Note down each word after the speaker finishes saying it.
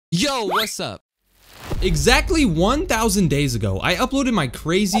Yo, what's up? Exactly 1,000 days ago, I uploaded my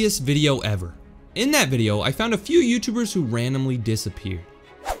craziest video ever. In that video, I found a few YouTubers who randomly disappeared.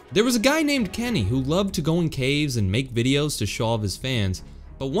 There was a guy named Kenny who loved to go in caves and make videos to show off his fans,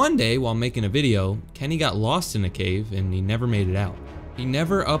 but one day while making a video, Kenny got lost in a cave and he never made it out. He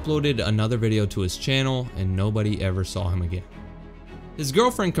never uploaded another video to his channel and nobody ever saw him again. His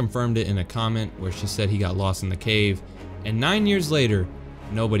girlfriend confirmed it in a comment where she said he got lost in the cave, and 9 years later,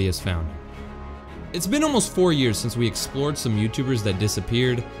 nobody has found him. It's been almost 4 years since we explored some YouTubers that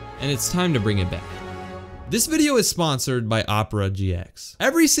disappeared, and it's time to bring it back. This video is sponsored by Opera GX.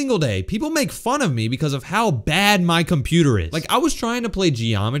 Every single day, people make fun of me because of how bad my computer is. Like, I was trying to play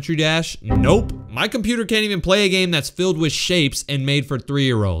Geometry Dash. Nope. My computer can't even play a game that's filled with shapes and made for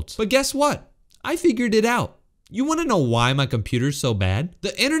 3-year-olds. But guess what? I figured it out. You wanna know why my computer's so bad?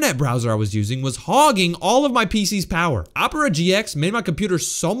 The internet browser I was using was hogging all of my PC's power. Opera GX made my computer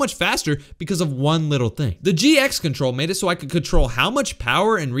so much faster because of one little thing. The GX control made it so I could control how much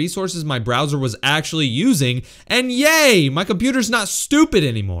power and resources my browser was actually using, and yay, my computer's not stupid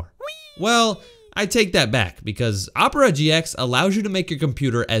anymore. Well, I take that back because Opera GX allows you to make your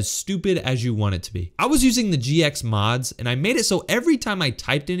computer as stupid as you want it to be. I was using the GX mods and I made it so every time I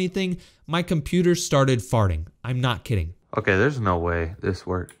typed anything, my computer started farting. I'm not kidding. Okay, there's no way this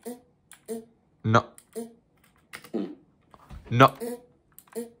worked. No. No.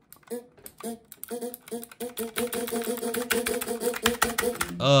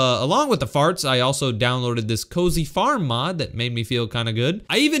 Along with the farts, I also downloaded this Cozy Farm mod that made me feel kind of good.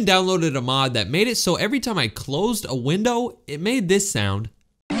 I even downloaded a mod that made it so every time I closed a window, it made this sound.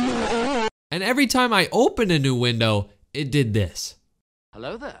 And every time I opened a new window, it did this.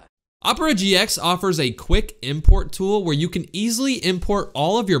 Hello there. Opera GX offers a quick import tool where you can easily import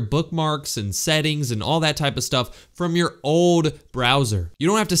all of your bookmarks and settings and all that type of stuff from your old browser. You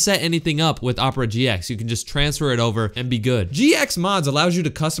don't have to set anything up with Opera GX. You can just transfer it over and be good. GX Mods allows you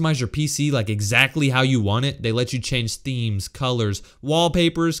to customize your PC like exactly how you want it. They let you change themes, colors,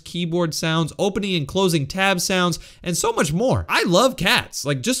 wallpapers, keyboard sounds, opening and closing tab sounds, and so much more. I love cats.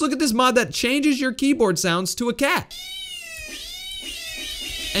 Like, just look at this mod that changes your keyboard sounds to a cat.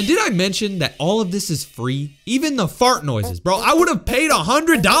 And did I mention that all of this is free? Even the fart noises, bro. I would have paid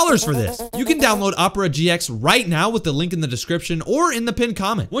 $100 for this. You can download Opera GX right now with the link in the description or in the pinned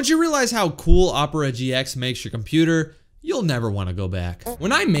comment. Once you realize how cool Opera GX makes your computer, you'll never want to go back.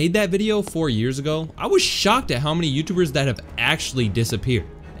 When I made that video 4 years ago, I was shocked at how many YouTubers that have actually disappeared.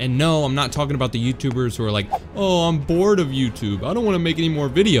 And no, I'm not talking about the YouTubers who are like, oh, I'm bored of YouTube. I don't want to make any more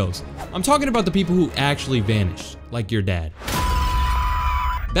videos. I'm talking about the people who actually vanished, like your dad.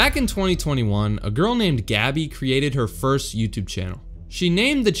 Back in 2021, a girl named Gabby created her first YouTube channel. She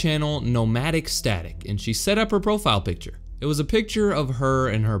named the channel Nomadic Static and she set up her profile picture. It was a picture of her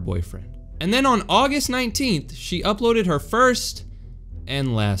and her boyfriend. And then on August 19th, she uploaded her first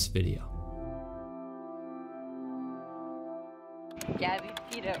and last video. Gabby,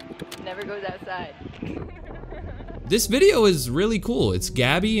 Tito, never goes outside. This video is really cool. It's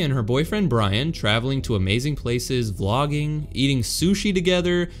Gabby and her boyfriend Brian traveling to amazing places, vlogging, eating sushi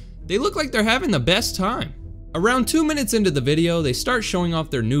together. They look like they're having the best time. Around 2 minutes into the video, they start showing off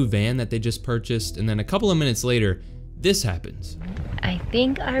their new van that they just purchased, and then a couple of minutes later, this happens. I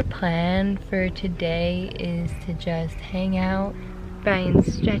think our plan for today is to just hang out,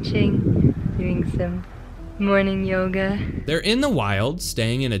 Brian's stretching, doing some morning yoga. They're in the wild,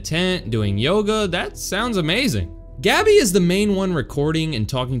 staying in a tent, doing yoga. That sounds amazing. Gabby is the main one recording and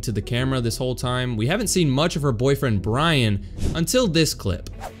talking to the camera this whole time. We haven't seen much of her boyfriend Brian until this clip.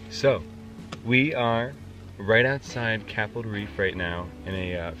 So, we are right outside Capitol Reef right now in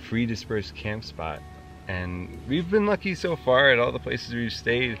a free dispersed camp spot. And we've been lucky so far at all the places we've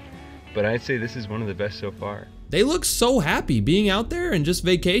stayed, but I'd say this is one of the best so far. They look so happy being out there and just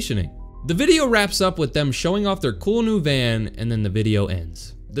vacationing. The video wraps up with them showing off their cool new van, and then the video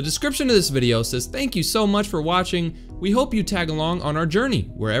ends. The description of this video says, "Thank you so much for watching. We hope you tag along on our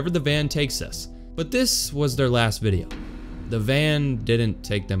journey, wherever the van takes us." But this was their last video. The van didn't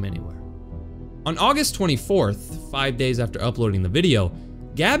take them anywhere. On August 24th, 5 days after uploading the video,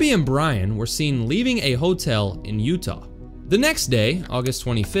 Gabby and Brian were seen leaving a hotel in Utah. The next day, August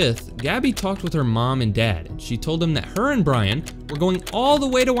 25th, Gabby talked with her mom and dad, and she told them that her and Brian were going all the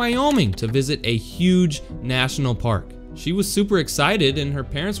way to Wyoming to visit a huge national park. She was super excited and her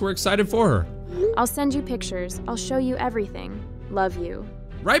parents were excited for her. I'll send you pictures. I'll show you everything. Love you.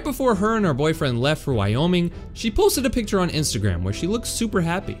 Right before her and her boyfriend left for Wyoming, she posted a picture on Instagram where she looked super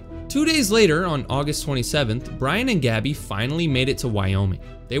happy. 2 days later, on August 27th, Brian and Gabby finally made it to Wyoming.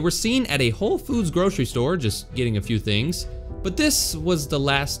 They were seen at a Whole Foods grocery store just getting a few things. But this was the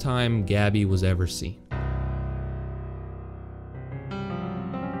last time Gabby was ever seen.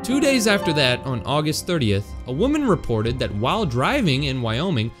 2 days after that, on August 30th, a woman reported that while driving in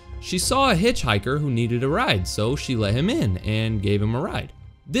Wyoming, she saw a hitchhiker who needed a ride, so she let him in and gave him a ride.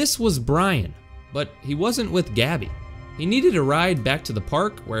 This was Brian, but he wasn't with Gabby. He needed a ride back to the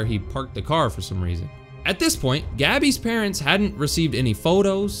park where he parked the car for some reason. At this point, Gabby's parents hadn't received any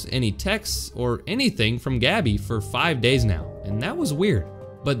photos, any texts, or anything from Gabby for 5 days now, and that was weird.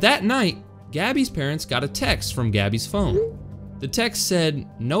 But that night, Gabby's parents got a text from Gabby's phone. The text said,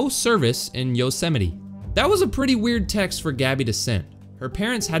 "No service in Yosemite." That was a pretty weird text for Gabby to send. Her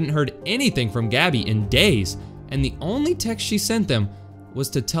parents hadn't heard anything from Gabby in days, and the only text she sent them was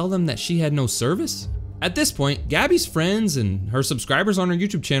to tell them that she had no service? At this point, Gabby's friends and her subscribers on her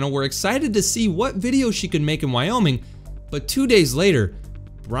YouTube channel were excited to see what videos she could make in Wyoming, but 2 days later,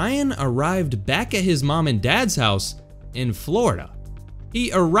 Brian arrived back at his mom and dad's house in Florida.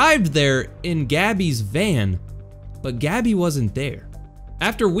 He arrived there in Gabby's van, but Gabby wasn't there.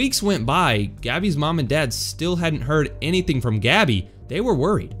 After weeks went by, Gabby's mom and dad still hadn't heard anything from Gabby. They were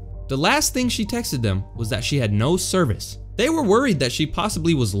worried. The last thing she texted them was that she had no service. They were worried that she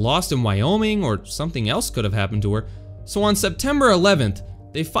possibly was lost in Wyoming or something else could have happened to her. So on September 11th,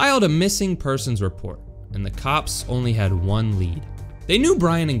 they filed a missing persons report, and the cops only had one lead. They knew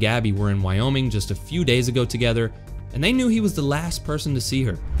Brian and Gabby were in Wyoming just a few days ago together, and they knew he was the last person to see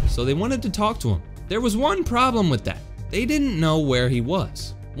her, so they wanted to talk to him. There was one problem with that. They didn't know where he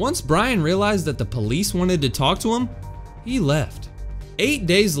was. Once Brian realized that the police wanted to talk to him, he left. 8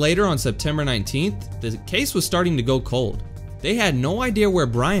 days later, on September 19th, the case was starting to go cold. They had no idea where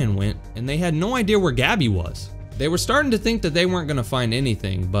Brian went, and they had no idea where Gabby was. They were starting to think that they weren't gonna find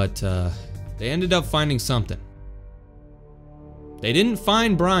anything, but they ended up finding something. They didn't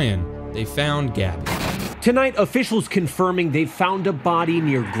find Brian, they found Gabby. Tonight, officials confirming they've found a body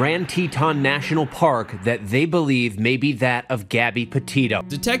near Grand Teton National Park that they believe may be that of Gabby Petito.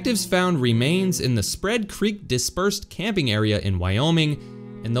 Detectives found remains in the Spread Creek dispersed camping area in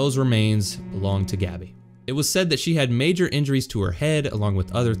Wyoming, and those remains belonged to Gabby. It was said that she had major injuries to her head, along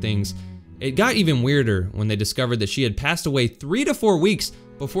with other things. It got even weirder when they discovered that she had passed away 3 to 4 weeks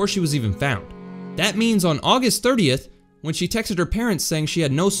before she was even found. That means on August 30th, when she texted her parents saying she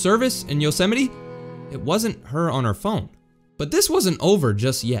had no service in Yosemite, it wasn't her on her phone. But this wasn't over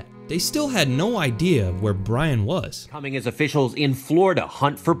just yet. They still had no idea where Brian was. Coming as officials in Florida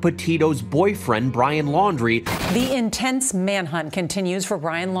hunt for Petito's boyfriend, Brian Laundrie. The intense manhunt continues for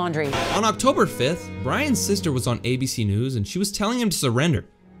Brian Laundrie. On October 5th, Brian's sister was on ABC News and she was telling him to surrender.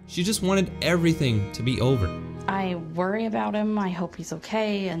 She just wanted everything to be over. I worry about him, I hope he's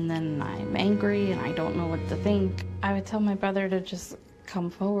okay, and then I'm angry and I don't know what to think. I would tell my brother to just come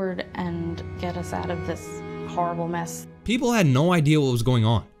forward and get us out of this horrible mess. People had no idea what was going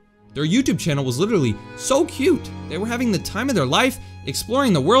on. Their YouTube channel was literally so cute. They were having the time of their life,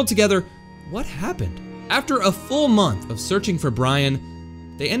 exploring the world together. What happened? After a full month of searching for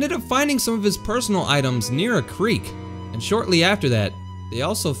Brian, they ended up finding some of his personal items near a creek. And shortly after that, they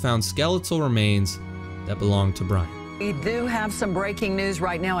also found skeletal remains that belonged to Brian. We do have some breaking news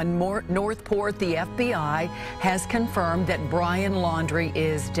right now in Northport. The FBI has confirmed that Brian Laundrie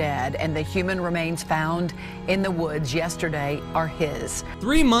is dead, and the human remains found in the woods yesterday are his.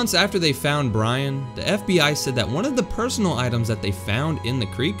 3 months after they found Brian, the FBI said that one of the personal items that they found in the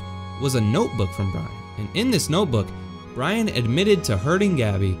creek was a notebook from Brian. And in this notebook, Brian admitted to hurting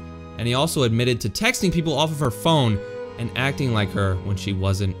Gabby, and he also admitted to texting people off of her phone and acting like her when she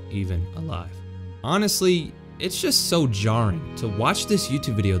wasn't even alive. Honestly, it's just so jarring to watch this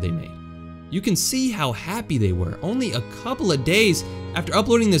YouTube video they made. You can see how happy they were. Only a couple of days after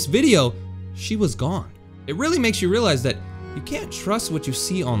uploading this video, she was gone. It really makes you realize that you can't trust what you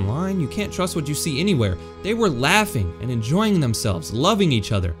see online. You can't trust what you see anywhere. They were laughing and enjoying themselves, loving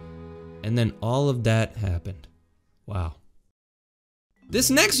each other. And then all of that happened. Wow.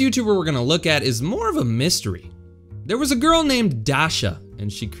 This next YouTuber we're gonna look at is more of a mystery. There was a girl named Dasha,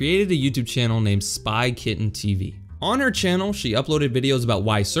 and she created a YouTube channel named Spy Kitten TV. On her channel, she uploaded videos about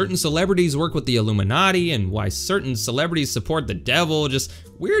why certain celebrities work with the Illuminati and why certain celebrities support the devil, just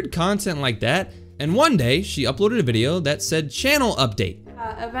weird content like that. And one day, she uploaded a video that said channel update.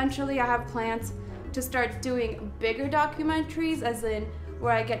 Eventually, I have plans to start doing bigger documentaries, as in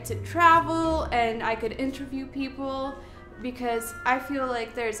where I get to travel and I could interview people, because I feel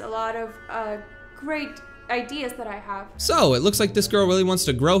like there's a lot of great ideas that I have. So it looks like this girl really wants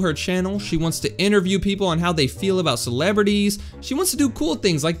to grow her channel. She wants to interview people on how they feel about celebrities. She wants to do cool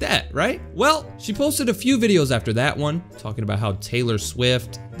things like that, right? Well, she posted a few videos after that one, talking about how Taylor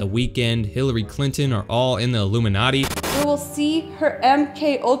Swift, The Weeknd, Hillary Clinton are all in the Illuminati. you will see her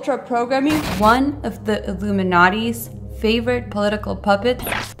MK Ultra programming. One of the Illuminati's favorite political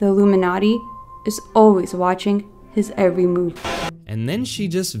puppets, the Illuminati, is always watching his every move. And then she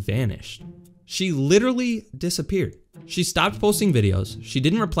just vanished. She literally disappeared. She stopped posting videos. She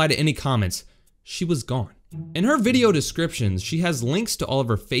didn't reply to any comments. She was gone. In her video descriptions, she has links to all of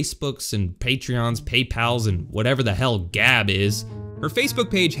her Facebooks and Patreons, PayPals, and whatever the hell Gab is. Her Facebook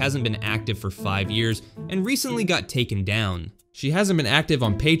page hasn't been active for 5 years and recently got taken down. She hasn't been active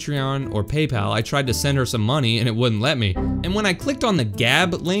on Patreon or PayPal. I tried to send her some money and it wouldn't let me. And when I clicked on the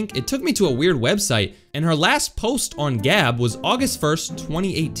Gab link, it took me to a weird website, and her last post on Gab was August 1st,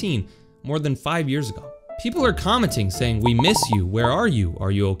 2018, more than 5 years ago. People are commenting saying, "We miss you, where are you?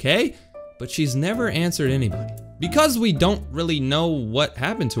 Are you okay?" But she's never answered anybody. Because we don't really know what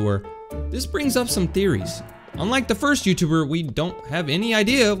happened to her, this brings up some theories. Unlike the first YouTuber, we don't have any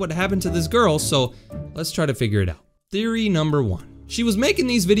idea what happened to this girl, so let's try to figure it out. Theory number 1. She was making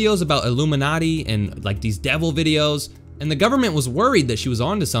these videos about Illuminati and like these devil videos, and the government was worried that she was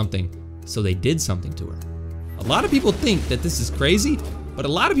onto something, so they did something to her. A lot of people think that this is crazy, but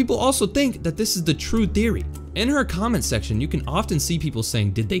a lot of people also think that this is the true theory. In her comment section, you can often see people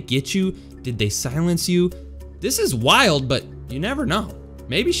saying, "Did they get you? Did they silence you?" This is wild, but you never know.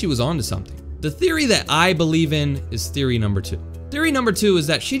 Maybe she was onto something. The theory that I believe in is theory number 2. Theory number 2 is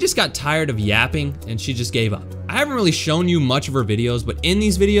that she just got tired of yapping and she just gave up. I haven't really shown you much of her videos, but in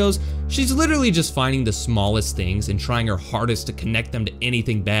these videos, she's literally just finding the smallest things and trying her hardest to connect them to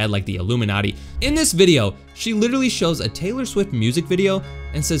anything bad like the Illuminati. In this video, she literally shows a Taylor Swift music video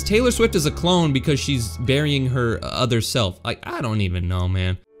and says Taylor Swift is a clone because she's burying her other self. Like, I don't even know,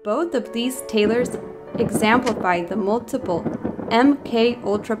 man. Both of these Taylors exemplify the multiple MK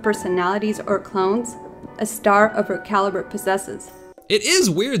Ultra personalities or clones a star of her caliber possesses. It is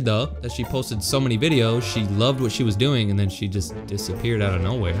weird though that she posted so many videos, she loved what she was doing, and then she just disappeared out of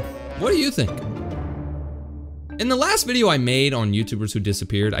nowhere. What do you think? In the last video I made on YouTubers who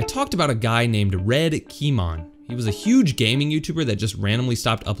disappeared, I talked about a guy named Red Keymon. He was a huge gaming YouTuber that just randomly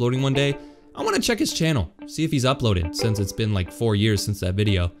stopped uploading one day. I want to check his channel, see if he's uploaded, since it's been like 4 years since that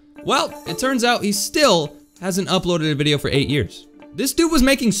video. Well, it turns out he still hasn't uploaded a video for 8 years. This dude was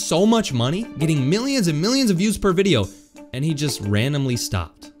making so much money, getting millions and millions of views per video, and he just randomly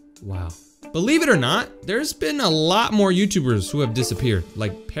stopped. Wow. Believe it or not, there's been a lot more YouTubers who have disappeared,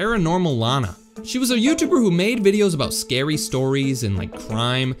 like Paranormal Lana. She was a YouTuber who made videos about scary stories and like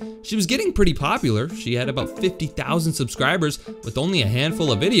crime. She was getting pretty popular. She had about 50,000 subscribers with only a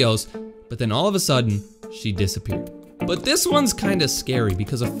handful of videos, but then all of a sudden, she disappeared. But this one's kinda scary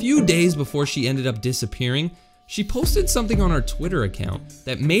because a few days before she ended up disappearing, she posted something on her Twitter account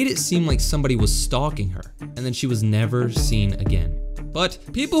that made it seem like somebody was stalking her, and then she was never seen again. But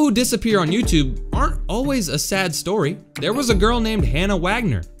people who disappear on YouTube aren't always a sad story. There was a girl named Hannah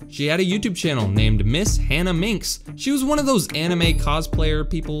Wagner. She had a YouTube channel named Miss Hannah Minx. She was one of those anime cosplayer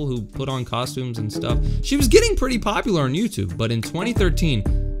people who put on costumes and stuff. She was getting pretty popular on YouTube, but in 2013,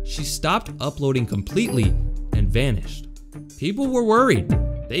 she stopped uploading completely and vanished. People were worried.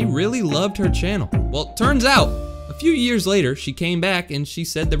 They really loved her channel. Well, turns out, a few years later, she came back and she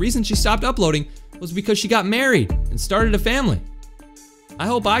said the reason she stopped uploading was because she got married and started a family. I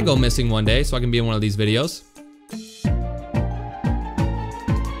hope I go missing one day so I can be in one of these videos.